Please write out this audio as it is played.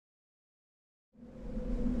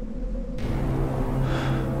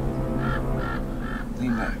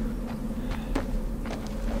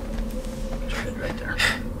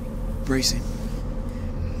bracing.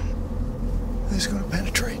 This is going to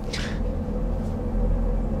penetrate.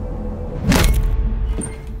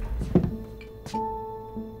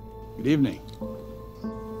 Good evening.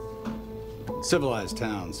 In civilized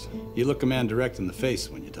towns, you look a man direct in the face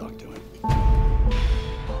when you talk to him.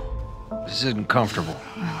 This isn't comfortable.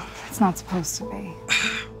 Well, it's not supposed to be.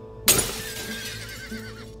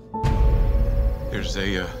 There's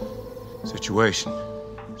a situation.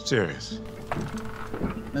 Serious.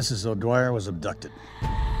 Mrs. O'Dwyer was abducted.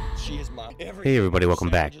 Hey everybody, welcome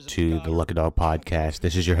back to the Lucky Dog Podcast.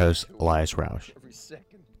 This is your host, Elias Roush.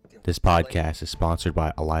 This podcast is sponsored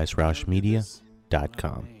by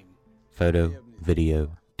EliasRoushMedia.com. Photo,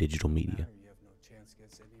 video, digital media.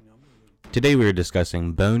 Today we are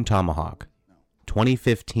discussing Bone Tomahawk,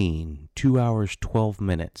 2015, 2 hours, 12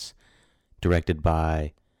 minutes, directed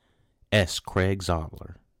by S. Craig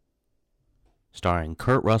Zahler. Starring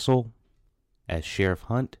Kurt Russell as Sheriff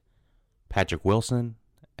Hunt, Patrick Wilson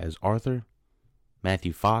as Arthur,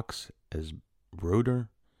 Matthew Fox as Roeder,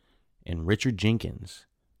 and Richard Jenkins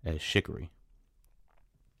as Shickory.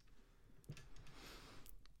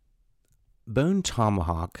 Bone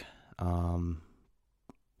Tomahawk, I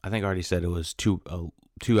think I already said it was 2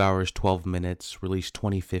 hours, 12 minutes, released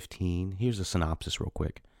 2015. Here's a synopsis real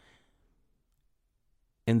quick.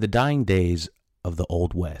 In the dying days of the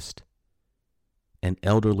Old West, an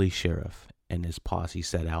elderly sheriff and his posse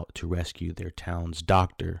set out to rescue their town's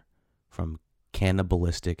doctor from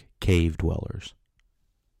cannibalistic cave dwellers.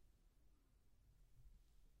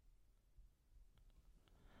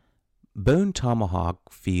 Bone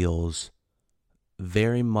Tomahawk feels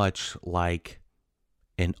very much like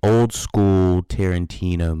an old school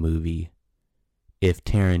Tarantino movie if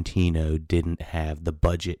Tarantino didn't have the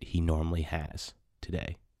budget he normally has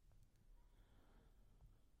today.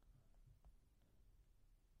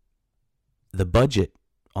 The budget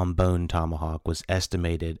on Bone Tomahawk was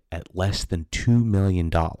estimated at less than $2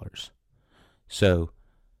 million. So,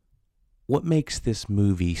 what makes this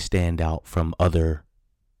movie stand out from other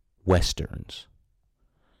westerns?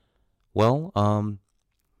 Well,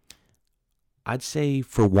 I'd say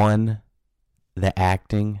for one, the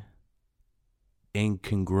acting in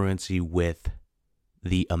congruency with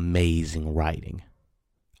the amazing writing.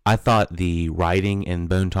 I thought the writing in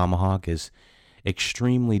Bone Tomahawk is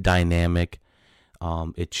extremely dynamic.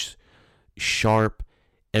 It's sharp.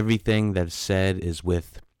 Everything that's said is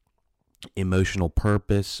with emotional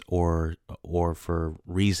purpose or for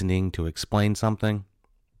reasoning to explain something.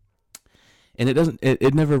 And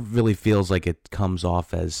it never really feels like it comes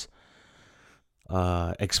off as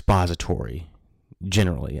expository.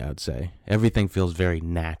 Generally, I would say everything feels very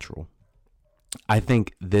natural. I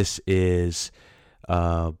think this is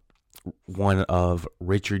one of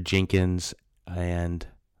Richard Jenkins and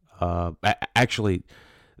actually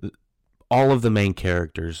all of the main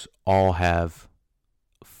characters all have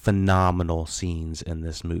phenomenal scenes in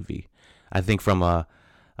this movie. I think from the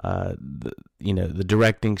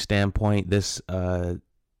directing standpoint, this S.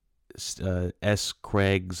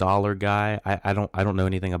 Craig Zahler guy, I don't know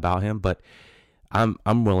anything about him, but I'm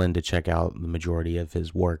willing to check out the majority of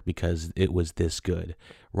his work because it was this good.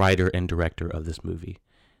 Writer and director of this movie.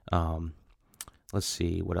 Let's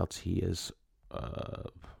see what else he is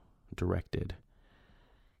directed.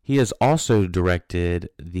 He has also directed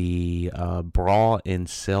the Brawl in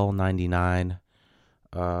Cell 99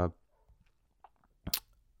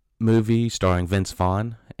 movie starring Vince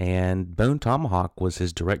Vaughn, and Bone Tomahawk was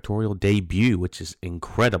his directorial debut, which is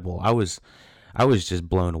incredible. I was just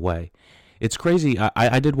blown away. It's crazy.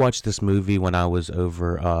 I did watch this movie when I was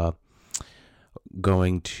over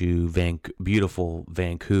going to beautiful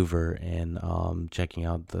Vancouver and checking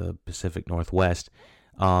out the Pacific Northwest.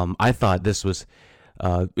 I thought this was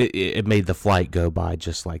it made the flight go by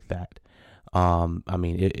just like that. I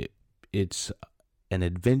mean, it's an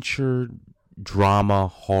adventure drama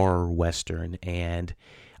horror western, and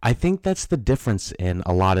I think that's the difference in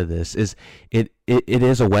a lot of this. Is it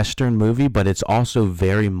is a western movie, but it's also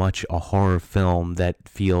very much a horror film that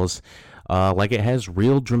feels like it has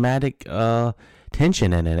real dramatic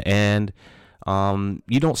tension in it, and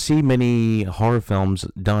you don't see many horror films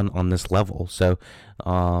done on this level, so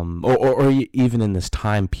or even in this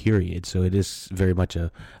time period. So it is very much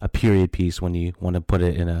a period piece when you want to put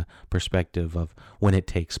it in a perspective of when it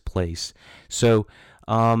takes place. So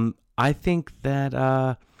I think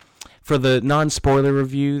that for the non-spoiler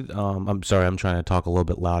review, I'm sorry, I'm trying to talk a little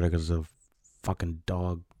bit louder because of a fucking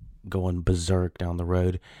dog going berserk down the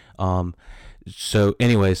road. So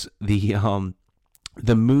anyways, the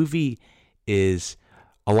movie is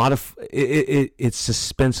a lot of it's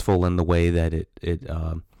suspenseful in the way that it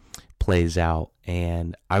plays out,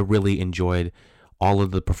 and I really enjoyed all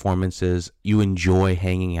of the performances. You enjoy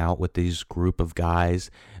hanging out with these group of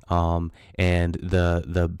guys, and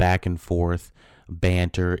the back and forth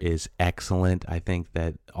banter is excellent. I think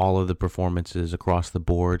that all of the performances across the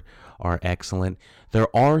board are excellent.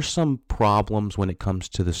 There are some problems when it comes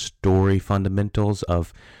to the story fundamentals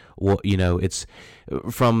of what, it's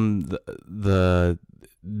from the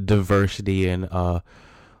diversity and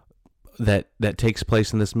that takes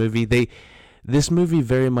place in this movie. This movie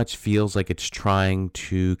very much feels like it's trying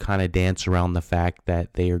to kind of dance around the fact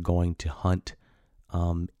that they are going to hunt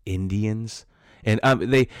Indians. And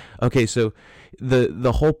so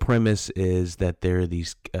the whole premise is that there are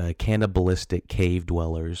these cannibalistic cave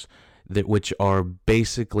dwellers which are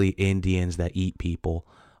basically Indians that eat people.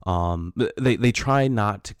 They try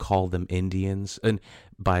not to call them Indians, and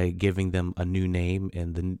by giving them a new name,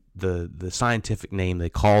 and the scientific name they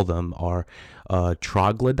call them are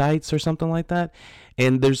troglodytes or something like that.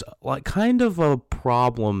 And there's like kind of a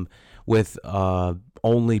problem with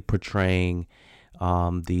only portraying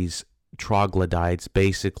these troglodytes.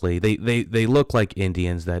 Basically, they look like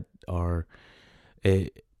Indians that are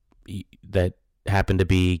that happen to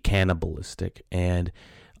be cannibalistic, and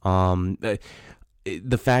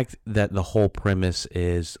the fact that the whole premise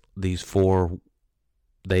is these four,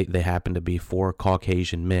 they happen to be four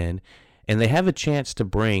Caucasian men, and they have a chance to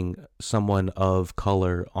bring someone of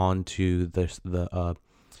color onto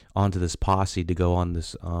onto this posse to go on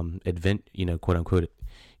this quote unquote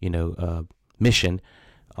mission,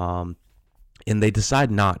 and they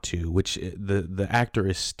decide not to. Which the actor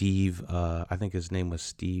is Steve. I think his name was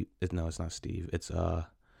Steve. No, it's not Steve. It's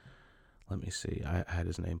let me see. I had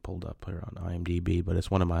his name pulled up here on IMDb, but it's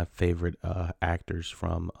one of my favorite actors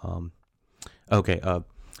from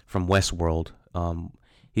Westworld.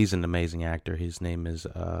 He's an amazing actor. His name is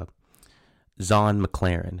Zahn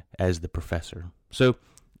McClarnon as the professor. So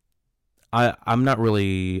I'm not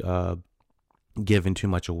really giving too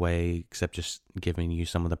much away, except just giving you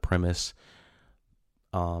some of the premise.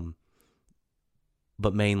 But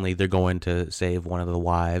mainly they're going to save one of the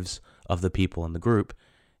wives of the people in the group,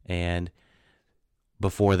 and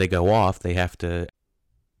before they go off, they have to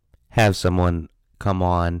have someone come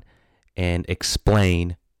on and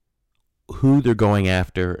explain who they're going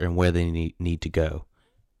after and where they need to go.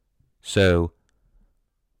 So,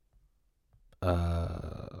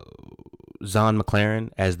 Zahn McClarnon,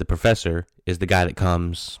 as the professor, is the guy that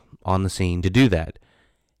comes on the scene to do that.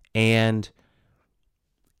 And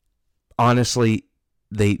honestly,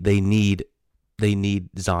 they need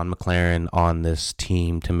Zahn McClarnon on this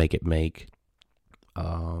team to make it make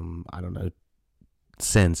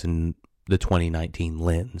sense in the 2019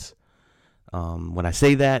 lens. When I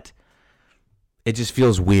say that, it just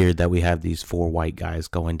feels weird that we have these four white guys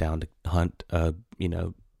going down to hunt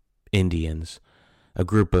Indians, a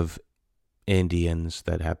group of Indians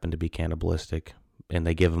that happen to be cannibalistic, and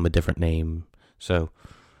they give them a different name. So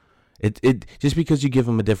it just because you give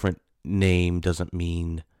them a different name doesn't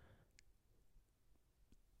mean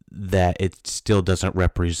that it still doesn't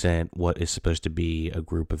represent what is supposed to be a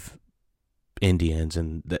group of Indians,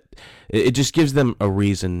 and that it just gives them a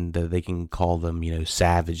reason that they can call them,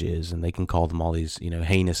 savages, and they can call them all these,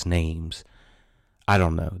 heinous names. I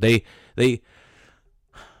don't know.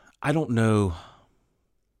 I don't know.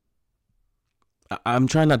 I'm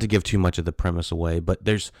trying not to give too much of the premise away, but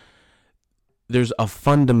there's a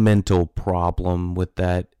fundamental problem with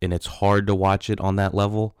that, and it's hard to watch it on that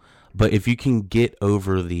level. But if you can get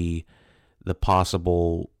over the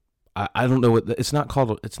possible, I don't know what it's not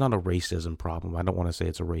called. It's not a racism problem. I don't want to say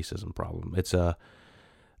it's a racism problem. It's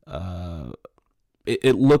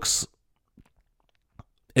it looks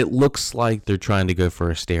like they're trying to go for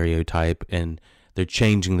a stereotype, and they're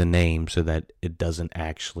changing the name so that it doesn't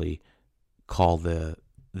actually call the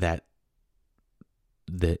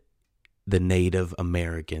Native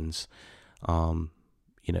Americans.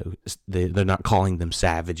 They're not calling them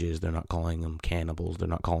savages. They're not calling them cannibals. They're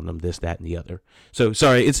not calling them this, that, and the other. So,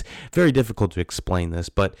 sorry, it's very difficult to explain this.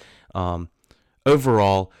 But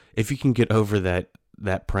overall, if you can get over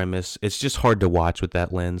that premise, it's just hard to watch with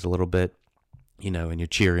that lens a little bit, and you're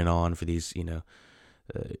cheering on for these,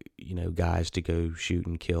 guys to go shoot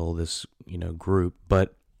and kill this, group.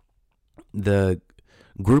 But the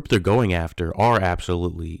group they're going after are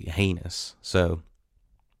absolutely heinous. So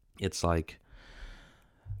it's like,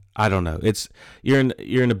 I don't know. It's you're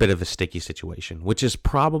in a bit of a sticky situation, which is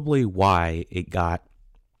probably why it got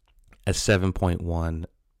a 7.1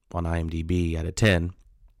 on IMDb out of 10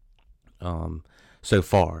 so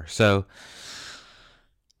far. So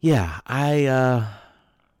yeah, I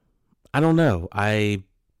don't know. I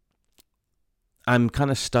I'm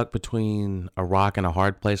kind of stuck between a rock and a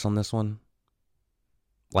hard place on this one.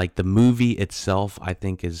 Like, the movie itself, I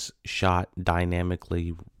think, is shot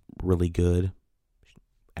dynamically really good,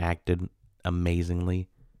 acted amazingly,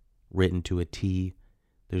 written to a T.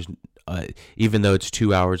 There's even though it's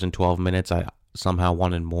 2 hours and 12 minutes, I somehow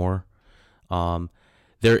wanted more.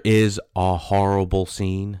 There is a horrible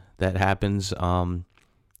scene that happens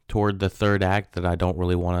toward the third act that I don't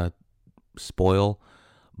really want to spoil,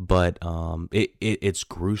 but it's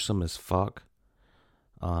gruesome as fuck.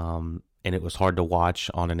 And it was hard to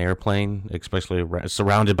watch on an airplane, especially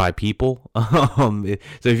surrounded by people. So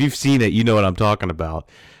if you've seen it, you know what I'm talking about.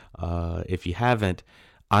 If you haven't,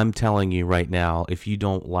 I'm telling you right now, if you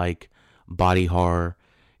don't like body horror,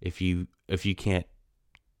 if you can't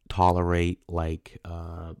tolerate like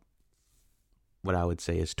what I would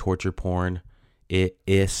say is torture porn,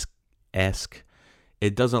 esque.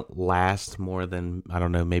 It doesn't last more than, I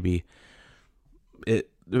don't know, maybe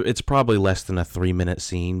it's probably less than a 3-minute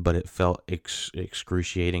scene, but it felt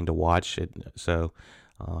excruciating to watch it. So,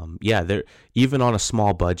 yeah, they're even on a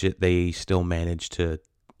small budget, they still managed to,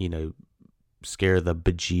 scare the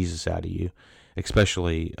bejesus out of you,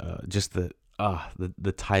 especially just the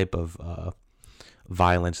type of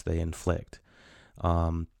violence they inflict.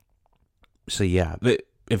 So yeah,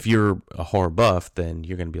 if you're a horror buff, then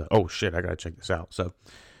you're gonna be like, oh shit, I gotta check this out. So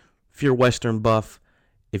if you're a Western buff,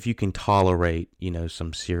 if you can tolerate,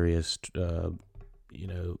 some serious,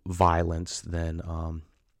 violence, then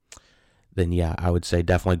yeah, I would say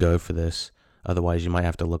definitely go for this. Otherwise, you might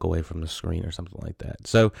have to look away from the screen or something like that.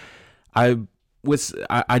 So I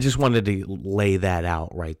just wanted to lay that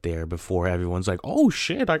out right there before everyone's like, oh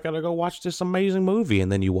shit, I gotta go watch this amazing movie.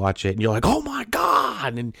 And then you watch it and you're like, oh my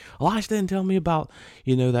God. And Elias didn't tell me about,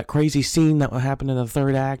 that crazy scene that happened in the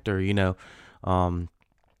third act, or,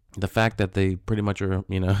 the fact that they pretty much are,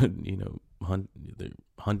 they're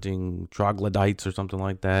hunting troglodytes or something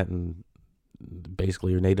like that, and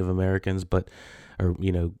basically are Native Americans, or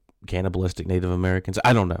cannibalistic Native Americans.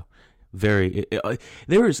 I don't know. I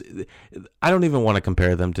don't even want to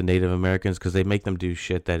compare them to Native Americans because they make them do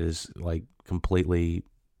shit that is like completely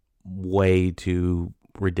way too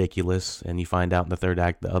ridiculous, and you find out in the third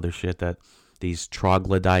act the other shit that these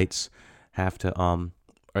troglodytes have to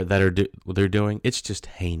or that they're doing. It's just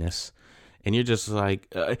heinous, and you're just like,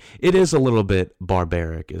 it is a little bit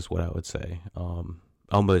barbaric, is what I would say.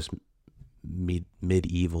 Almost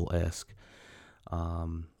medieval-esque.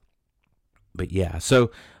 But yeah,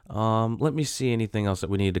 so let me see anything else that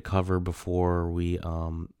we need to cover before we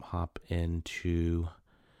hop into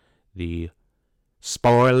the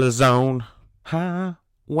spoiler zone.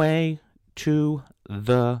 Highway to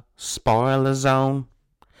the spoiler zone.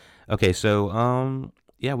 Okay, so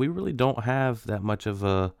yeah, we really don't have that much of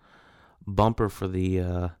a bumper for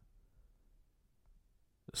the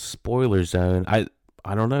spoiler zone. I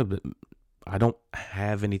don't know, but I don't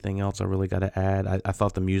have anything else I really got to add. I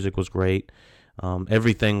thought the music was great.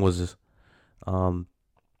 Everything was, I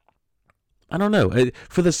don't know.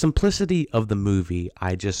 For the simplicity of the movie,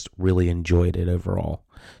 I just really enjoyed it overall.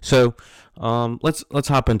 So, let's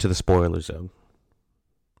hop into the spoiler zone.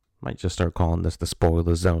 Might just start calling this the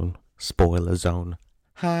spoiler zone. Spoiler zone.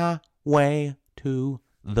 Highway to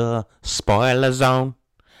the spoiler zone.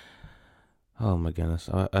 Oh my goodness.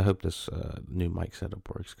 I hope this new mic setup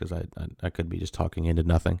works, because I could be just talking into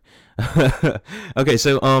nothing. Okay,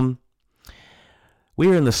 so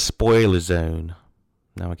we're in the spoiler zone.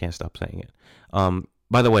 Now I can't stop saying it.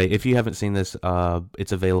 By the way, if you haven't seen this,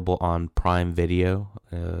 it's available on Prime Video,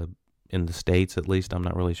 in the States at least. I'm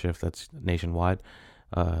not really sure if that's nationwide.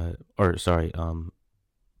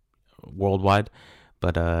 Worldwide.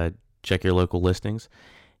 But check your local listings.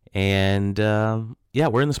 And yeah,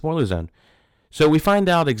 we're in the spoiler zone. So we find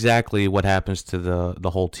out exactly what happens to the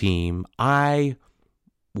whole team. I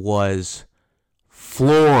was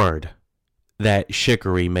floored that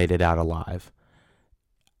Shikari made it out alive.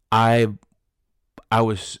 I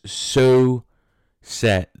was so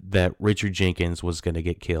set that Richard Jenkins was going to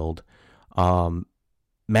get killed.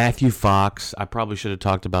 Matthew Fox, I probably should have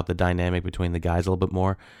talked about the dynamic between the guys a little bit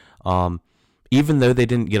more. Even though they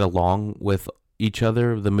didn't get along with each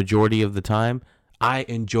other the majority of the time, I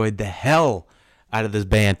enjoyed the hell out of this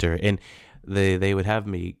banter, and they would have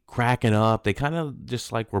me cracking up. They kind of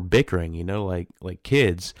just like were bickering, like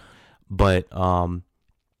kids. But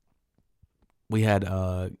we had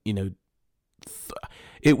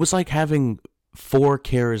it was like having 4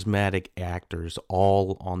 charismatic actors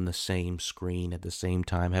all on the same screen at the same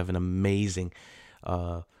time, having amazing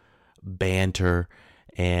banter.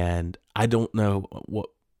 And I don't know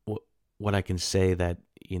what I can say that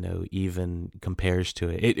even compares to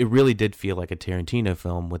it. It really did feel like a Tarantino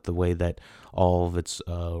film with the way that all of it's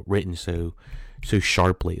written so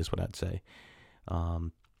sharply, is what I'd say.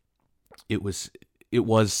 It was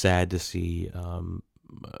sad to see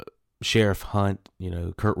Sheriff Hunt,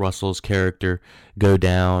 Kurt Russell's character, go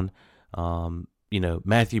down.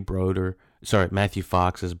 Matthew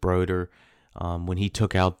Fox's Broder, when he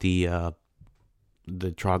took out the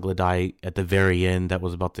troglodyte at the very end that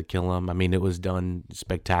was about to kill him. I mean, it was done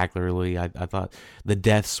spectacularly. I thought the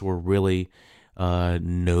deaths were really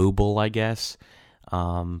noble, I guess,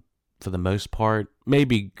 for the most part.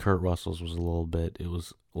 Maybe Kurt Russell's was a little bit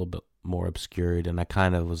more obscured, and I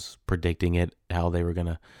kind of was predicting it, how they were going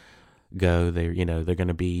to go. They're going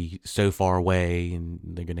to be so far away, and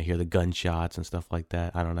they're going to hear the gunshots and stuff like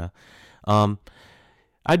that. I don't know.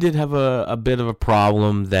 I did have a bit of a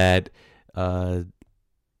problem that Zahn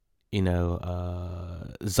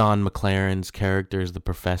McLaren's character is the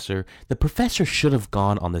professor. The professor should have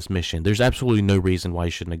gone on this mission. There's absolutely no reason why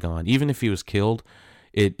he shouldn't have gone. Even if he was killed,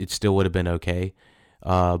 it still would have been okay.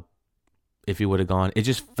 If he would have gone, it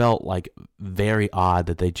just felt like very odd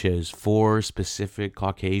that they chose 4 specific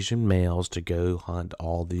Caucasian males to go hunt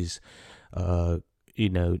all these,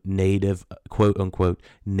 native, quote unquote,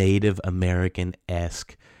 Native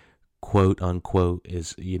American-esque, quote unquote,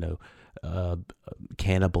 is,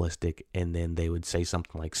 cannibalistic, and then they would say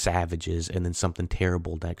something like savages and then something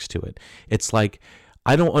terrible next to it. It's like,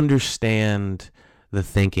 I don't understand the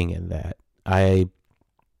thinking in that. I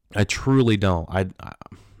truly don't.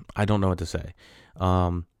 I don't know what to say.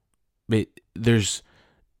 There's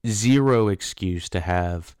zero excuse to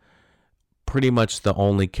have pretty much the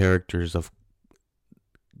only characters of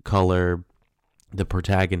color, the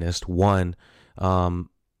protagonist. One,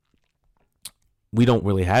 we don't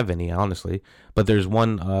really have any, honestly, but there's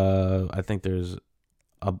one, I think there's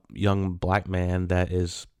a young black man that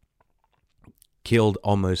is killed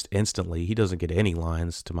almost instantly. He doesn't get any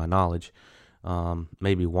lines, to my knowledge,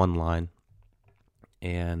 maybe one line.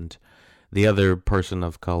 And the other person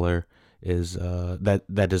of color is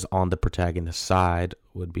that is on the protagonist's side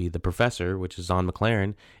would be the professor, which is Zahn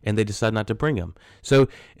McLaren, and they decide not to bring him. So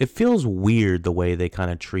it feels weird the way they kind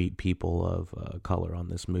of treat people of color on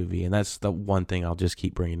this movie, and that's the one thing I'll just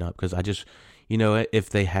keep bringing up, because I just, if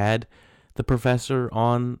they had the professor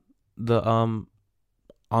on the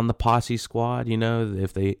posse squad,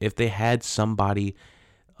 if they had somebody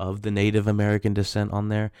of the Native American descent on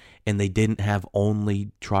there, and they didn't have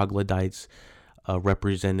only troglodytes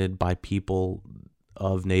represented by people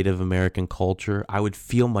of Native American culture, I would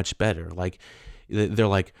feel much better. Like,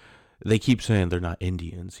 they keep saying they're not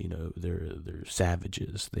Indians, they're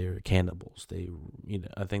savages, they're cannibals. They,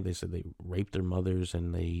 I think they said they raped their mothers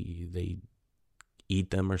and they eat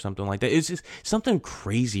them or something like that. It's just something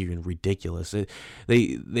crazy and ridiculous.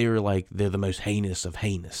 They were like, they're the most heinous of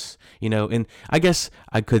heinous, and I guess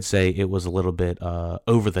I could say it was a little bit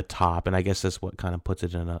over the top, and I guess that's what kind of puts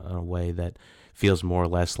it in a way that feels more or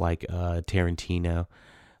less like Tarantino,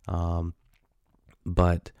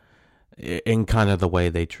 but in kind of the way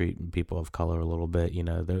they treat people of color a little bit, I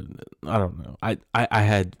don't know. I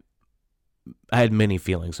had many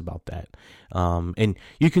feelings about that. And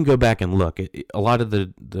you can go back and look. A lot of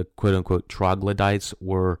the quote-unquote troglodytes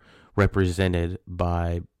were represented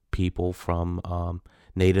by people from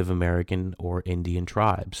Native American or Indian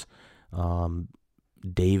tribes.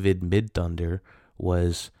 David Midthunder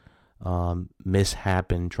was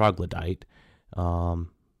Mishappen troglodyte, and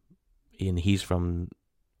he's from...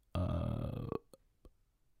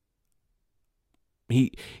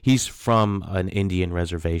 He's from an Indian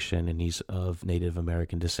reservation, and he's of Native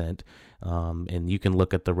American descent. And you can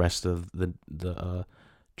look at the rest of the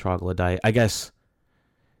troglodyte. I guess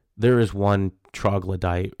there is one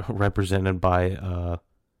troglodyte represented by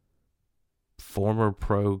former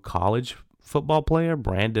pro college football player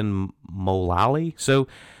Brandon Mulally. So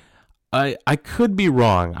I could be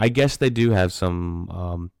wrong. I guess they do have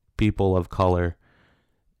some people of color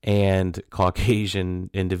and Caucasian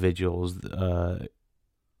individuals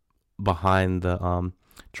behind the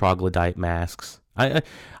troglodyte masks. I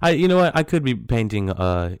you know what, I could be painting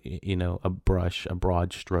a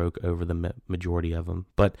broad stroke over the majority of them,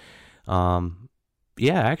 but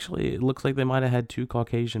yeah, actually it looks like they might have had 2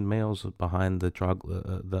 Caucasian males behind the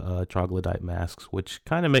troglodyte masks, which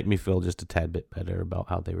kind of make me feel just a tad bit better about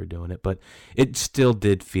how they were doing it. But it still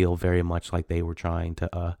did feel very much like they were trying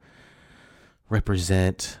to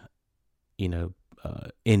represent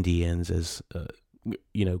Indians as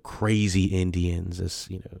crazy Indians, as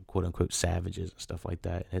quote unquote savages and stuff like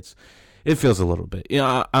that. It feels a little bit,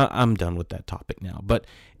 I'm done with that topic now. But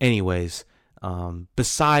anyways,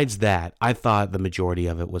 Besides that, I thought the majority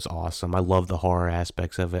of it was awesome. I love the horror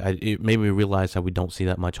aspects of it. It made me realize how we don't see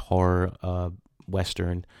that much horror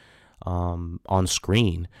Western on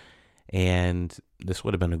screen. And this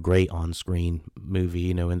would have been a great on-screen movie,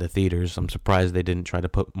 you know, in the theaters. I'm surprised they didn't try to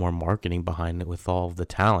put more marketing behind it with all of the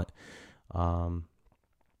talent.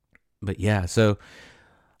 But yeah, so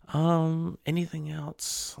anything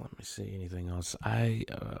else? Let me see. Anything else? I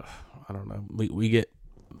don't know. We get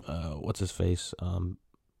what's his face?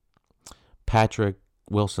 Patrick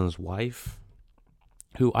Wilson's wife,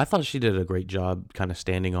 who I thought she did a great job, kind of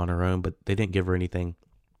standing on her own, but they didn't give her anything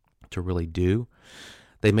to really do.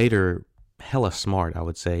 They made her hella smart, I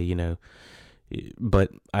would say, you know,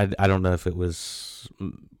 but I don't know if it was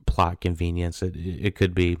plot convenience. It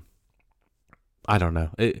could be, I don't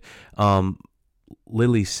know.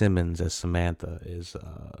 Lily Simmons as Samantha is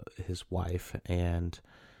his wife, and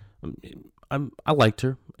I liked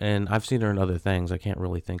her, and I've seen her in other things. I can't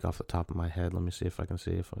really think off the top of my head. Let me see if I can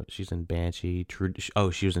see if she's in Banshee.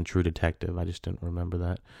 She was in True Detective. I just didn't remember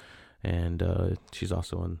that. And she's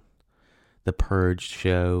also in The Purge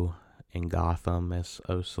show in Gotham as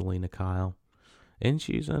Selena Kyle, and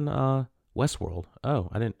she's in Westworld.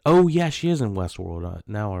 Oh yeah, she is in Westworld.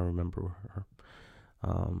 Now I remember her.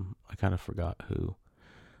 I kind of forgot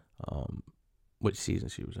which season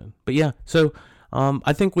she was in. But yeah, so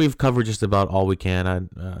I think we've covered just about all we can.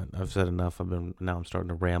 I've said enough. Now I'm starting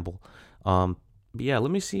to ramble. But yeah,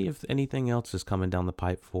 let me see if anything else is coming down the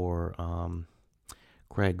pipe for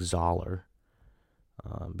Craig Zoller,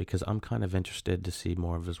 because I'm kind of interested to see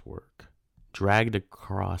more of his work. Dragged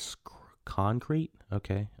Across Concrete.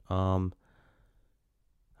 Okay. I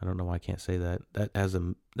don't know why I can't say that.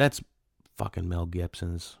 That's fucking Mel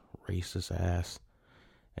Gibson's racist ass,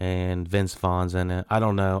 and Vince Vaughn's in it. I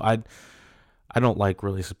don't know. I don't like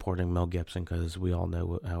really supporting Mel Gibson because we all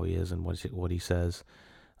know how he is and what he says.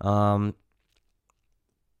 I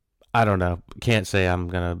don't know. Can't say I'm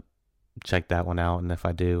gonna check that one out, and if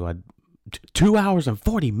I do, 2 hours and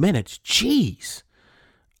 40 minutes. Jeez.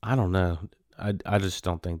 I don't know. I just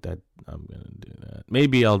don't think that I'm gonna do that.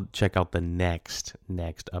 Maybe I'll check out the next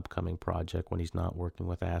upcoming project when he's not working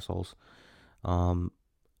with assholes.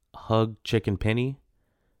 Hug Chicken Penny.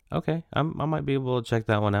 Okay, I might be able to check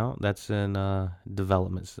that one out. That's in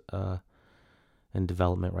development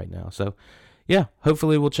right now. So, yeah,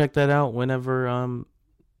 hopefully we'll check that out whenever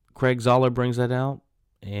Craig Zoller brings that out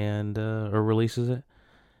and or releases it.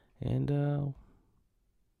 And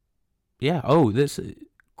yeah. Oh,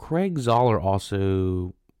 Craig Zoller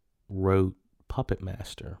also wrote Puppet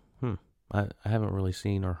Master. I haven't really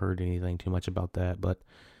seen or heard anything too much about that, but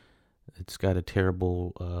it's got a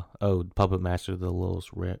terrible, Puppet Master, the Lil's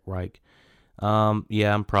Reich.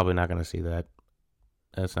 Yeah, I'm probably not going to see that.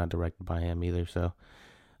 That's not directed by him either, so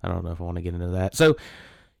I don't know if I want to get into that. So,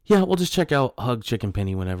 yeah, we'll just check out Hug Chicken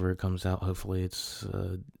Penny whenever it comes out. Hopefully it's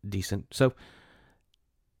decent. So,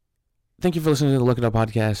 thank you for listening to the Look It Up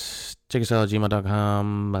podcast. Check us out at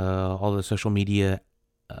gmail.com. All the social media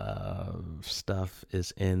stuff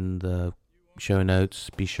is in the show notes.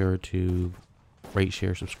 Be sure to rate,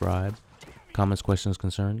 share, subscribe. Comments, questions,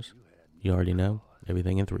 concerns. You already know.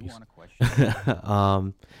 Everything in threes.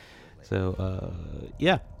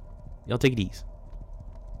 Yeah. Y'all take it easy.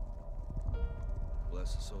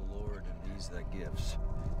 Bless us, O Lord, and these thy gifts,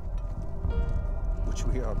 which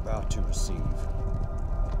we are about to receive.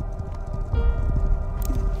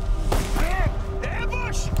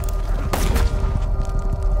 Ambush!